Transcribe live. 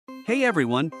Hey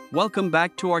everyone, welcome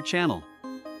back to our channel.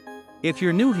 If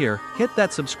you're new here, hit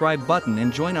that subscribe button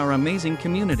and join our amazing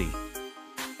community.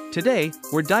 Today,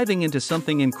 we're diving into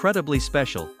something incredibly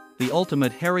special, the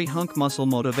ultimate hairy hunk muscle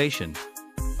motivation.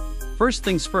 First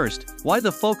things first, why the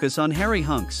focus on hairy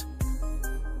hunks?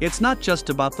 It's not just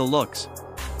about the looks.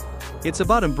 It's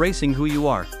about embracing who you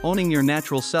are, owning your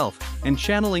natural self, and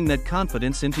channeling that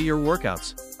confidence into your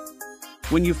workouts.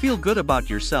 When you feel good about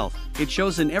yourself, it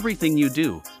shows in everything you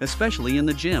do, especially in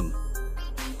the gym.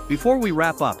 Before we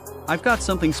wrap up, I've got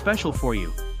something special for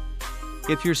you.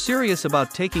 If you're serious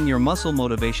about taking your muscle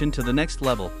motivation to the next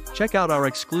level, check out our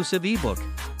exclusive ebook.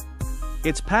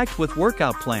 It's packed with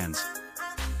workout plans,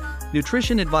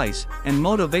 nutrition advice, and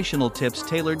motivational tips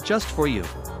tailored just for you.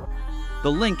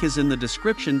 The link is in the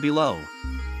description below.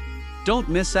 Don't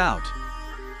miss out.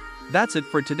 That's it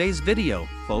for today's video,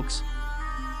 folks.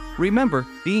 Remember,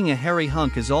 being a hairy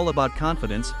hunk is all about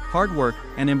confidence, hard work,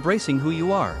 and embracing who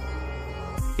you are.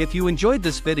 If you enjoyed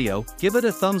this video, give it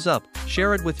a thumbs up,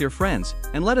 share it with your friends,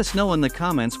 and let us know in the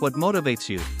comments what motivates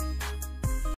you.